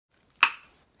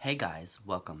Hey guys,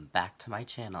 welcome back to my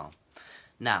channel.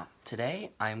 Now, today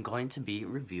I'm going to be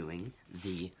reviewing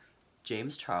the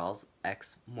James Charles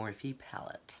X Morphe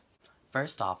palette.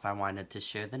 First off, I wanted to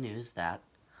share the news that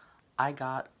I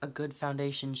got a good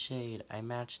foundation shade. I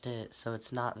matched it, so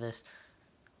it's not this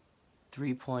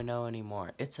 3.0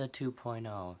 anymore. It's a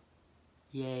 2.0.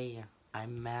 Yay, I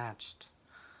matched.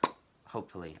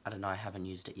 Hopefully. I don't know, I haven't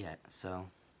used it yet, so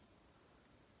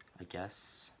I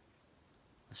guess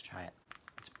let's try it.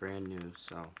 It's brand new,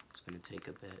 so it's gonna take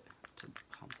a bit to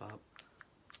pump up.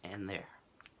 And there.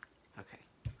 Okay.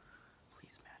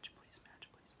 Please match, please match,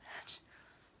 please match.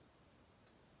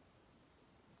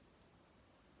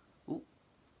 Ooh.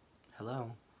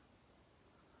 Hello.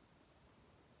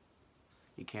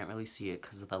 You can't really see it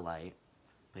because of the light.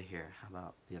 But here, how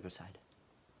about the other side?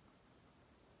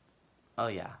 Oh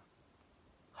yeah.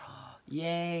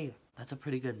 Yay! That's a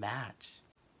pretty good match.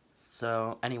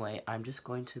 So anyway, I'm just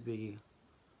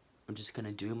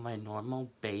gonna do my normal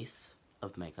base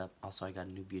of makeup. Also, I got a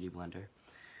new beauty blender.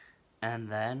 And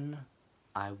then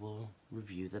I will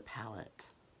review the palette.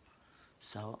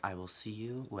 So I will see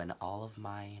you when all of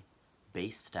my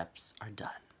base steps are done.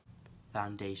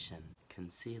 Foundation,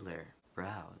 concealer,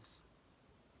 brows.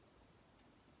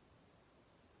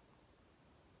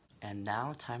 And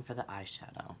now time for the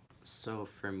eyeshadow. So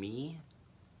for me,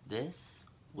 this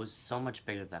was so much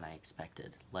bigger than I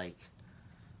expected. Like,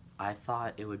 I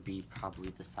thought it would be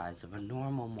probably the size of a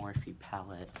normal Morphe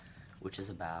palette, which is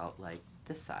about like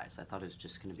this size. I thought it was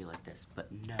just gonna be like this,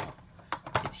 but no,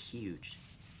 it's huge.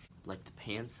 Like, the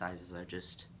pan sizes are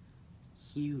just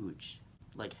huge.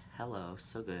 Like, hello,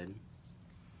 so good.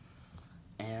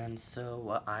 And so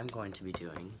what I'm going to be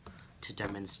doing to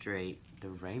demonstrate the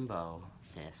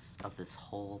rainbowness of this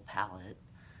whole palette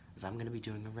is I'm gonna be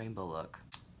doing a rainbow look.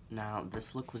 Now,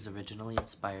 this look was originally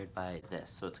inspired by this,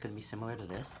 so it's gonna be similar to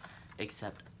this,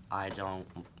 except I'm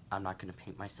not gonna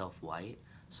paint myself white,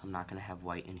 so I'm not gonna have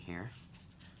white in here.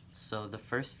 So the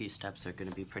first few steps are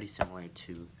gonna be pretty similar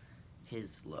to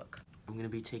his look. I'm gonna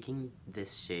be taking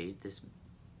this shade, this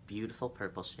beautiful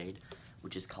purple shade,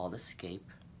 which is called Escape.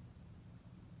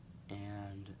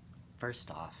 And first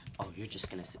off, oh, you're just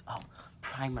gonna see, oh,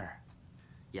 primer.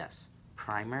 Yes,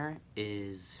 primer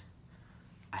is,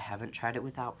 I haven't tried it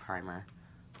without primer,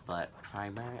 but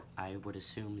primer I would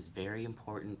assume is very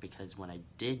important because when I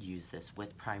did use this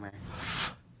with primer,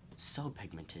 so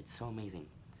pigmented, so amazing.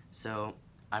 So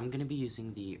I'm gonna be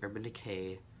using the Urban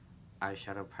Decay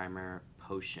Eyeshadow Primer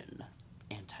Potion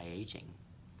Anti-Aging.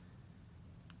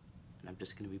 And I'm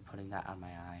just gonna be putting that on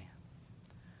my eye.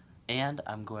 And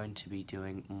I'm going to be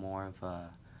doing more of a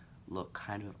look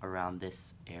kind of around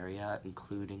this area,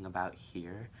 including about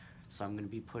here. So I'm going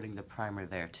to be putting the primer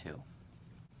there too.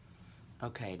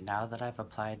 Okay, now that I've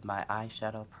applied my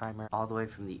eyeshadow primer all the way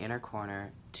from the inner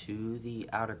corner to the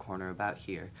outer corner about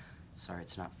here, sorry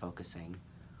it's not focusing,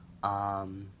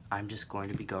 I'm just going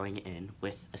to be going in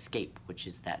with Escape, which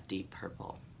is that deep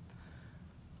purple.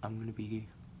 I'm going to be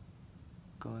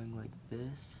going like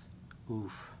this.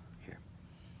 Oof, here.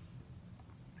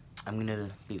 I'm going to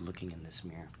be looking in this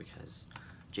mirror because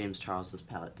James Charles's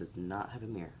palette does not have a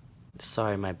mirror.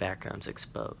 Sorry, my background's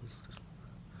exposed,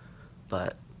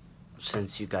 but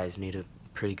since you guys need a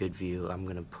pretty good view, I'm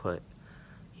gonna put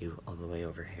you all the way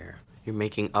over here. You're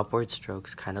making upward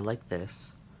strokes kind of like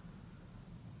this,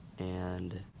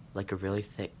 and like a really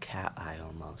thick cat eye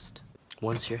almost.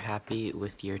 Once you're happy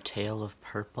with your tail of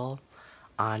purple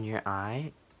on your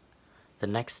eye, the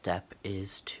next step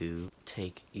is to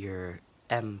take your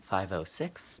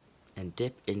M506 and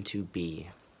dip into B,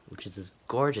 which is this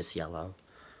gorgeous yellow.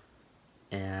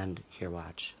 And here,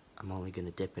 watch. I'm only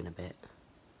gonna dip in a bit.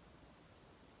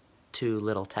 2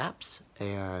 little taps,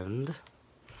 and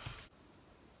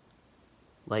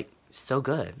like, so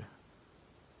good.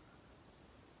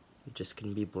 You're just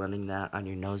gonna be blending that on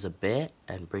your nose a bit,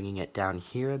 and bringing it down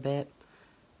here a bit,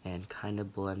 and kind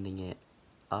of blending it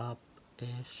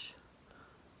up-ish,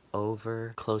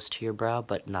 over, close to your brow,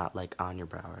 but not like on your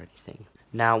brow or anything.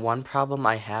 Now, one problem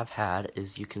I have had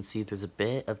is you can see there's a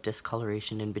bit of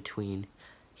discoloration in between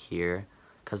here,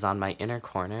 because on my inner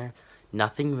corner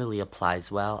nothing really applies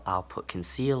well. I'll put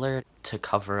concealer to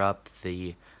cover up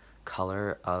the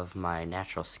color of my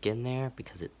natural skin there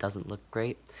because it doesn't look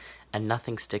great, and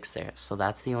nothing sticks there. So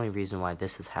that's the only reason why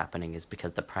this is happening, is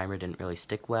because the primer didn't really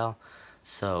stick well,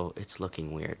 so it's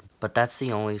looking weird. But that's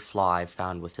the only flaw I've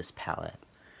found with this palette.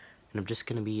 And I'm just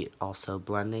gonna be also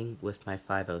blending with my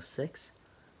 506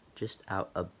 just out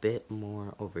a bit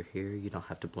more over here. You don't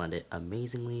have to blend it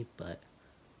amazingly, but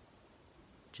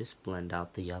just blend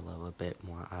out the yellow a bit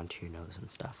more onto your nose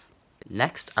and stuff.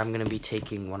 Next, I'm going to be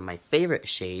taking one of my favorite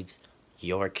shades,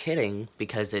 You're kidding,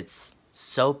 because it's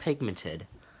so pigmented.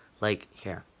 Like,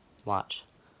 here, watch.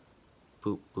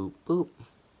 Boop, boop, boop.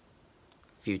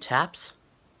 Few taps.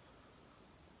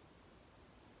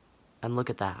 And look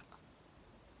at that.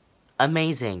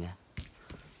 Amazing.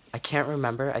 I can't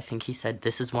remember, I think he said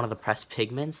this is one of the pressed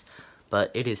pigments,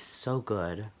 but it is so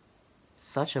good.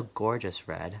 Such a gorgeous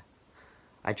red.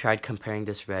 I tried comparing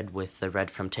this red with the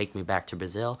red from Take Me Back to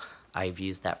Brazil. I've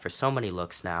used that for so many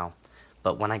looks now.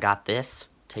 But when I got this,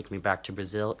 Take Me Back to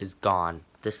Brazil is gone.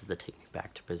 This is the Take Me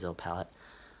Back to Brazil palette.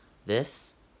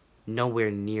 This,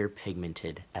 nowhere near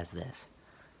pigmented as this.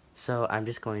 So I'm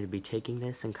just going to be taking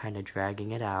this and kind of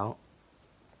dragging it out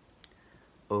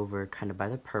over kind of by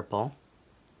the purple.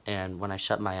 And when I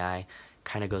shut my eye,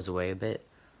 kind of goes away a bit.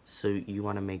 So you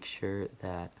want to make sure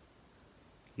that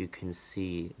you can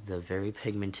see the very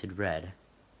pigmented red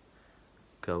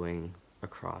going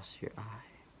across your eye.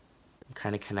 I'm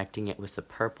kind of connecting it with the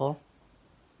purple.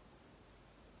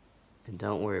 And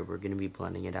don't worry, we're going to be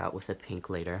blending it out with a pink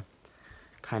later.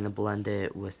 Kind of blend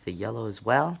it with the yellow as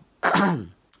well.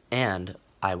 And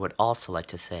I would also like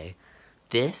to say,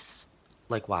 this,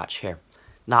 like watch here,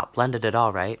 not blended at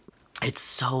all, right? It's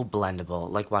so blendable.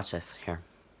 Like watch this, here.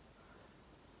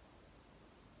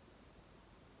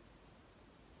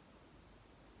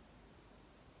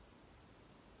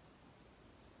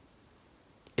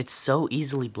 It's so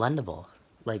easily blendable.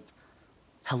 Like,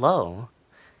 hello.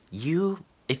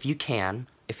 If you can,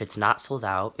 if it's not sold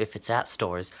out, if it's at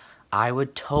stores, I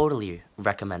would totally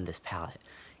recommend this palette.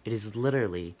 It is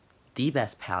literally the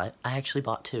best palette. I actually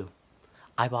bought two.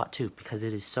 I bought two because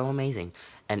it is so amazing.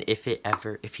 And if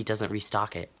he doesn't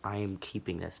restock it, I am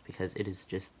keeping this because it is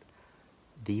just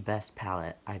the best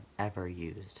palette I've ever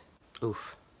used.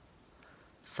 Oof.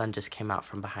 Sun just came out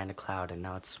from behind a cloud and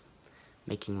now it's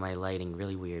making my lighting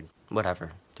really weird.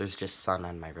 Whatever, there's just sun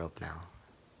on my robe now.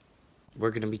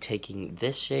 We're going to be taking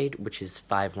this shade, which is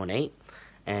 518,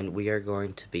 and we are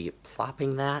going to be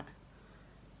plopping that,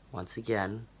 once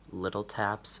again, little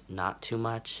taps, not too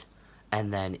much,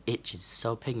 and then it is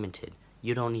so pigmented.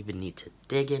 You don't even need to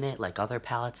dig in it like other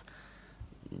palettes.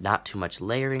 Not too much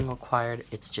layering required.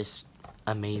 It's just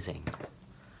amazing.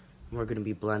 We're going to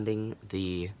be blending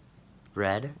the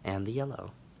red and the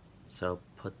yellow. So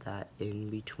put that in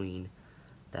between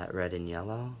that red and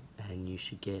yellow, and you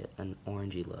should get an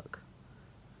orangey look.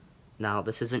 Now,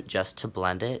 this isn't just to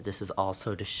blend it. This is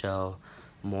also to show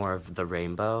more of the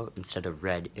rainbow. Instead of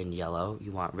red and yellow,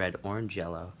 you want red, orange,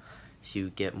 yellow, so you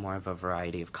get more of a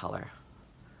variety of color.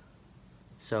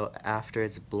 So after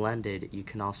it's blended, you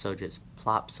can also just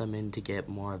plop some in to get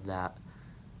more of that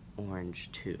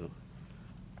orange too.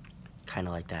 Kind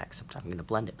of like that, except I'm going to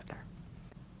blend it better.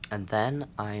 And then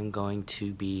I'm going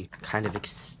to be kind of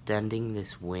extending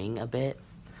this wing a bit,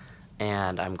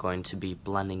 and I'm going to be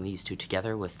blending these two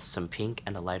together with some pink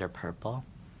and a lighter purple.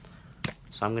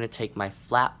 So I'm going to take my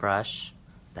flat brush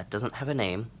that doesn't have a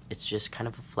name. It's just kind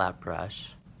of a flat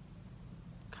brush,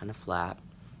 kind of flat,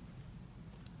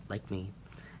 like me.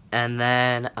 And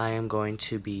then I am going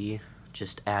to be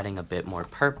just adding a bit more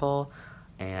purple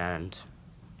and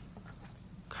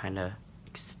kind of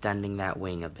extending that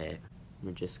wing a bit.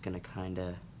 We're just going to kind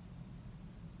of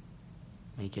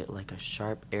make it like a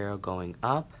sharp arrow going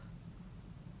up.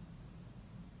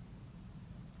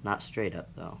 Not straight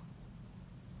up though.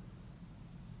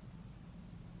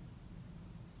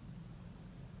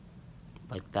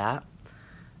 Like that.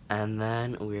 And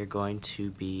then we're going to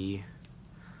be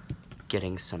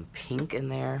getting some pink in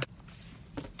there.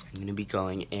 I'm going to be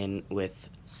going in with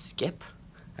Skip.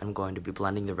 I'm going to be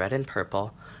blending the red and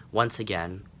purple. Once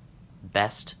again,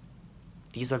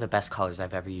 these are the best colors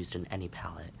I've ever used in any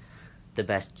palette. The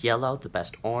best yellow, the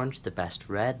best orange, the best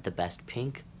red, the best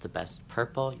pink, the best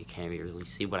purple. You can't really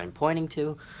see what I'm pointing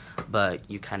to, but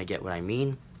you kind of get what I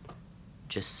mean.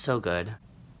 Just so good.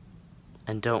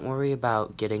 And don't worry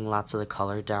about getting lots of the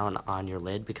color down on your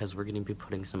lid because we're going to be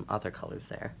putting some other colors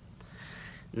there.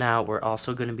 Now we're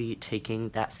also going to be taking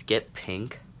that Skip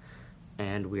pink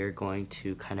and we're going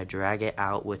to kind of drag it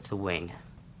out with the wing.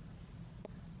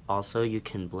 Also, you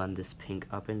can blend this pink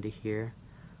up into here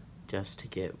just to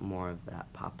get more of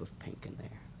that pop of pink in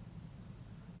there.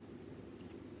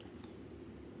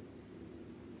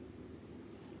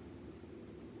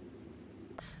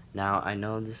 Now, I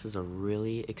know this is a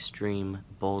really extreme,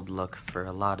 bold look for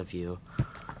a lot of you,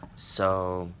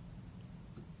 so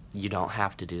you don't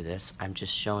have to do this. I'm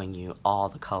just showing you all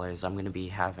the colors. I'm going to be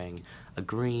having a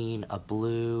green, a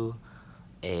blue,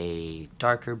 a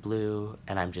darker blue,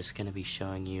 and I'm just going to be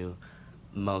showing you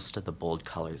most of the bold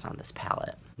colors on this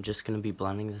palette. I'm just going to be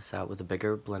blending this out with a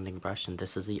bigger blending brush, and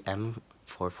this is the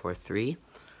M443,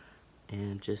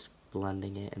 and just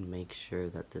blending it and make sure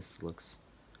that this looks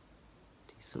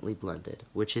decently blended,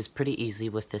 which is pretty easy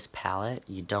with this palette.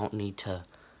 You don't need to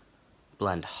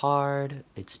blend hard,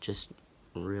 it's just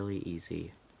really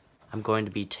easy. I'm going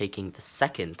to be taking the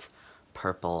second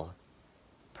purple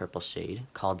shade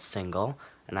called Single,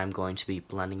 and I'm going to be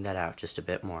blending that out just a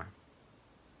bit more.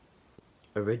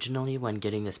 Originally, when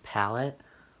getting this palette,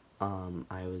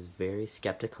 I was very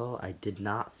skeptical. I did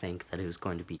not think that it was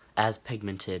going to be as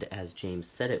pigmented as James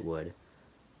said it would,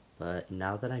 but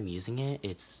now that I'm using it,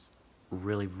 it's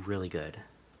really, really good.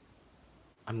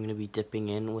 I'm going to be dipping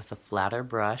in with a flatter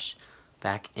brush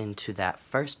back into that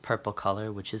first purple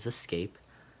color, which is Escape,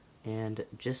 and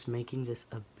just making this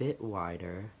a bit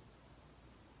wider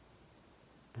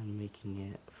and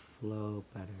making it flow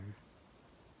better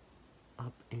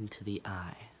up into the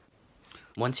eye.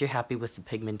 Once you're happy with the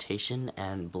pigmentation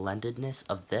and blendedness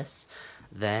of this,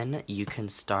 then you can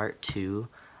start to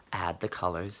add the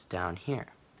colors down here.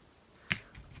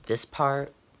 This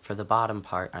part, for the bottom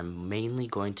part, I'm mainly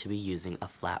going to be using a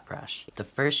flat brush. The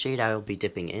first shade I will be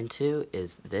dipping into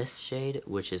is this shade,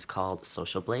 which is called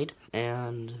Social Blade,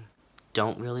 and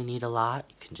don't really need a lot.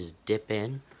 You can just dip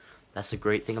in. That's a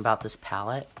great thing about this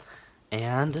palette,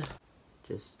 and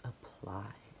just apply.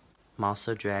 I'm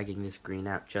also dragging this green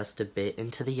out just a bit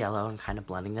into the yellow and kind of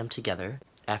blending them together.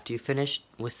 After you finish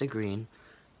with the green,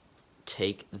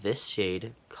 take this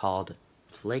shade called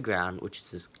Playground, which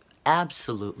is this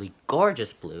absolutely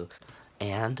gorgeous blue,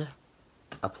 and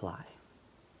apply.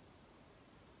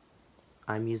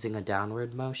 I'm using a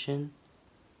downward motion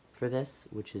for this,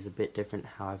 which is a bit different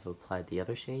how I've applied the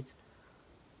other shades,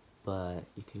 but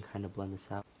you can kind of blend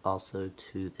this out. Also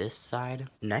to this side.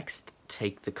 Next,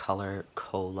 take the color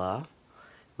Cola,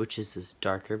 which is this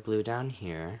darker blue down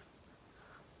here,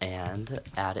 and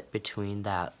add it between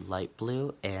that light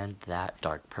blue and that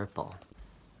dark purple.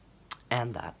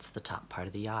 And that's the top part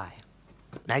of the eye.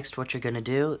 Next, what you're going to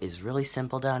do is really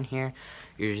simple down here.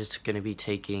 You're just going to be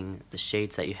taking the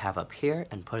shades that you have up here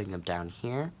and putting them down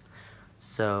here.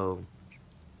 So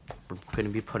we're going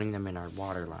to be putting them in our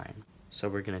waterline. So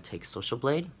we're going to take Social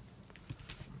Blade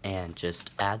and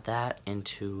just add that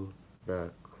into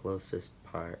the closest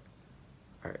part,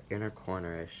 our inner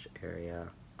corner-ish area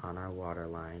on our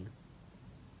waterline.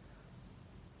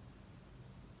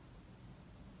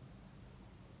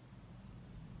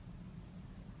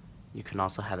 You can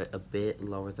also have it a bit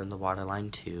lower than the waterline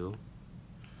too.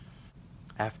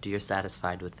 After you're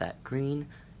satisfied with that green,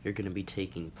 you're going to be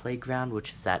taking Playground,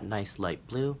 which is that nice light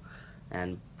blue,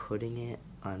 and putting it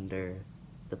under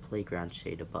the Playground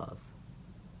shade above.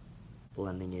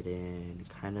 Blending it in,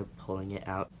 kind of pulling it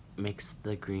out. Mix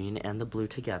the green and the blue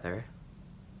together.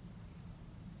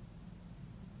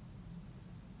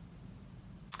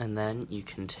 And then you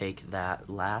can take that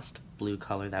last blue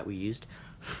color that we used,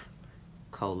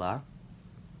 Cola,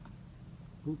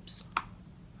 oops,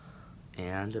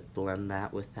 and blend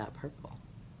that with that purple.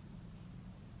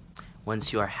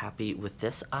 Once you are happy with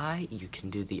this eye, you can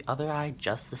do the other eye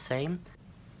just the same.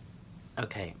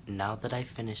 Okay, now that I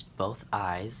finished both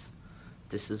eyes,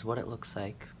 this is what it looks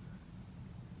like.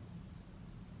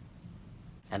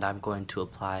 And I'm going to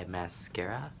apply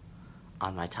mascara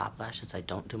on my top lashes. I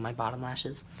don't do my bottom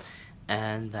lashes.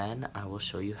 And then I will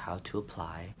show you how to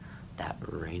apply that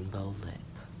rainbow lip.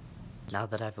 Now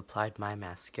that I've applied my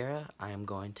mascara, I am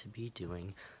going to be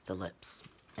doing the lips.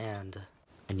 And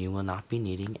you will not be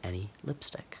needing any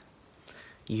lipstick.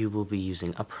 You will be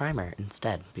using a primer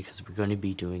instead, because we're going to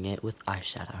be doing it with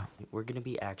eyeshadow. We're going to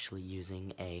be actually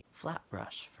using a flat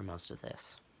brush for most of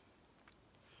this.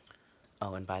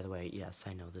 Oh, and by the way, yes,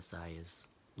 I know this eye is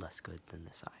less good than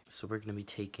this eye. So we're going to be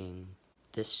taking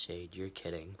this shade, You're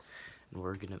Kidding, and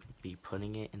we're going to be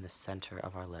putting it in the center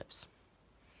of our lips.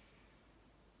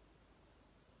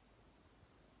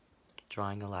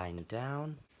 Drawing a line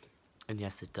down, and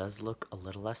yes, it does look a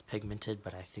little less pigmented,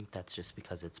 but I think that's just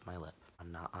because it's my lip,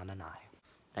 I'm not on an eye.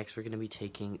 Next, we're going to be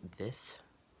taking this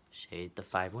shade, the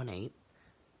 518,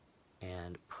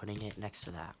 and putting it next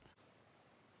to that.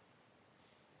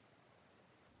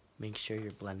 Make sure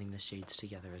you're blending the shades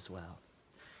together as well.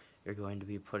 You're going to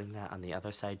be putting that on the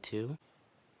other side too.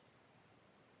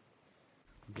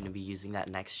 I'm going to be using that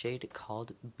next shade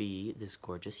called B, this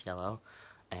gorgeous yellow,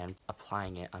 and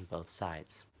applying it on both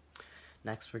sides.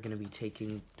 Next, we're going to be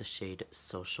taking the shade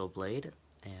Social Blade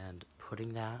and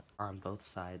putting that on both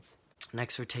sides.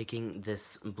 Next, we're taking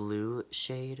this blue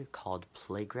shade called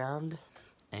Playground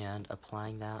and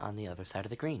applying that on the other side of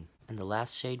the green. And the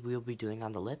last shade we will be doing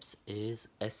on the lips is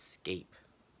Escape.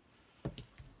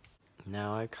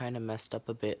 Now I kind of messed up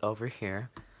a bit over here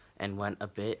and went a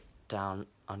bit down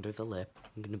under the lip.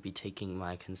 I'm going to be taking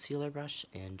my concealer brush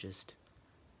and just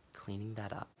cleaning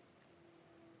that up.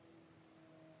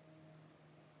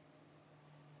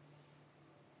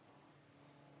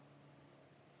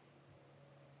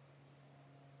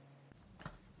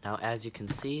 Now as you can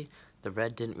see, the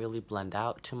red didn't really blend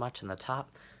out too much on the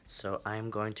top, so I'm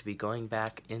going to be going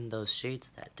back in those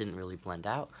shades that didn't really blend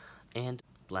out and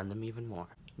blend them even more.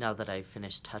 Now that I've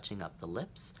finished touching up the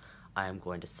lips, I am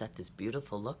going to set this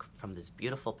beautiful look from this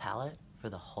beautiful palette for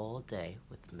the whole day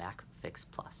with MAC Fix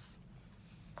Plus.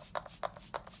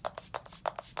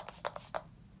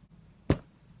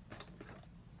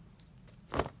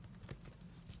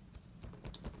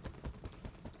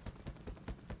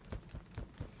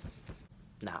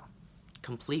 Now,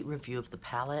 complete review of the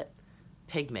palette.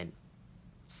 Pigment,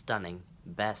 stunning,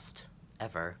 best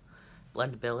ever.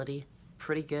 Blendability,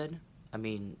 pretty good. I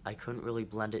mean, I couldn't really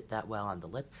blend it that well on the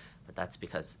lip, but that's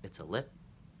because it's a lip,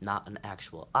 not an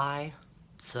actual eye.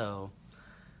 So,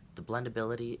 the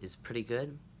blendability is pretty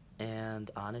good, and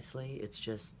honestly, it's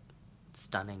just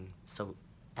stunning. So,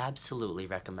 absolutely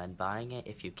recommend buying it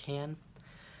if you can.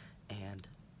 And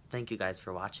thank you guys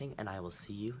for watching, and I will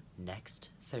see you next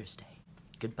Thursday.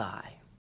 Goodbye.